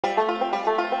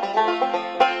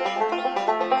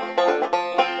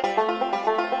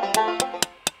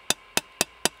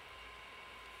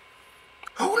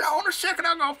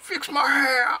gotta fix my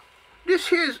hair. This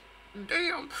here's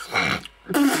damn.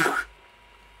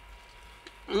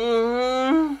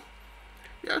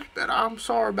 That's better. I'm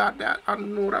sorry about that. I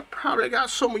know that probably got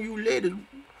some of you ladies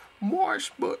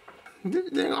moist, but this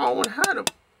thing I don't know how to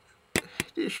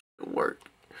this shit work.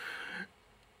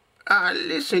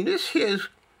 Listen, this here's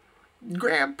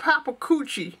Grandpapa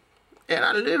Coochie, and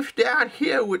I live down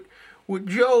here with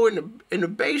Joe in the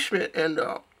basement, and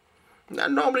I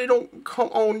normally don't come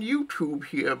on YouTube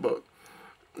here, but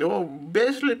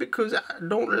basically because I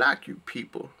don't like you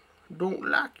people. Don't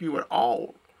like you at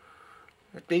all.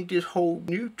 I think this whole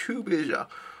YouTube is a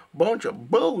bunch of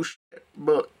bullshit,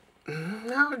 but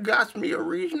now it got me a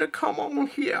reason to come on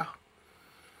here.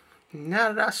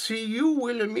 Now that I see you,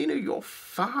 Willemina, your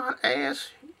fine ass.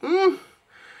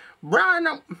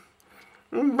 Brian,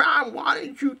 why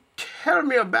didn't you tell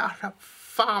me about her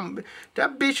fine?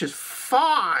 That bitch is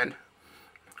fine.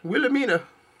 Willemina,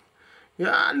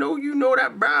 yeah, I know you know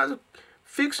that Brian's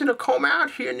fixing to come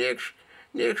out here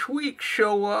next week,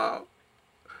 so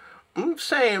I'm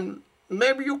saying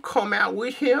maybe you'll come out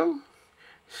with him,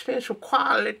 spend some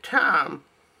quality time.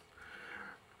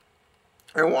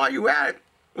 And while you at it,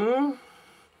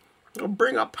 I'll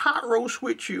bring a pot roast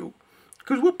with you.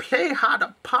 Because we'll play how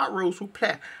the pot roast, we'll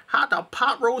play how the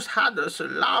pot roast, how the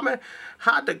salami,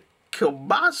 how the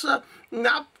kielbasa.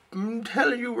 Now, I'm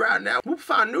telling you right now, we'll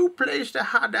find a new place to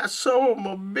hide that son of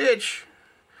a bitch.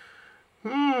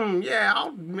 Yeah,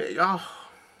 I'll make,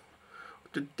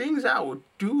 the things I would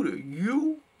do to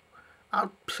you,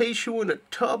 I'll place you in a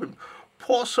tub and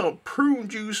pour some prune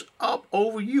juice up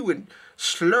over you and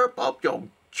slurp up your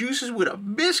juices with a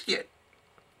biscuit.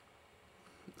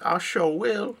 I sure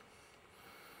will.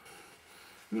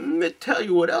 Let me tell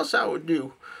you what else I would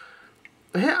do.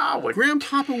 I would.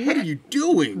 Grandpapa, what are you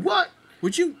doing? What?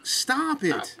 Would you stop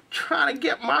it? I'm trying to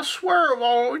get my swerve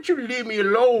on. Would you leave me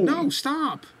alone? No,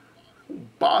 stop.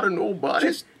 Don't bother nobody.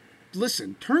 Just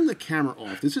listen, turn the camera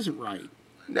off. This isn't right.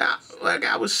 Now, like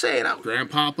I was saying,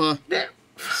 Grandpapa,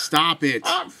 stop it.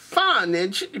 I'm fine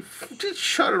then. Just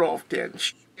shut it off then.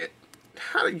 Shit.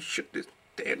 How do you shut this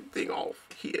damn thing off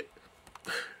here?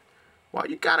 Why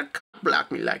you gotta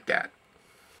block me like that?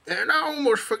 And I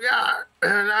almost forgot.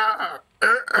 And I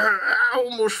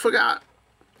almost forgot.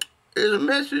 There's a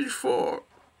message for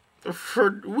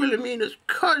Willemina's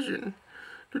cousin,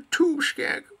 the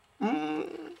TubeSkanke.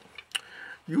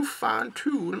 You fine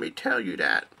too, let me tell you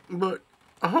that. But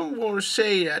I'm gonna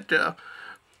say that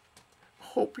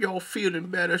hope y'all feeling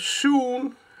better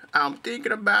soon. I'm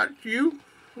thinking about you.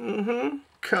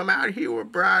 Come out here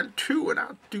with Brian too, and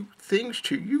I'll do things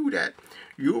to you that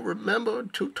you'll remember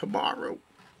until tomorrow.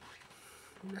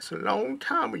 That's a long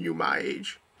time when you're my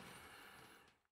age.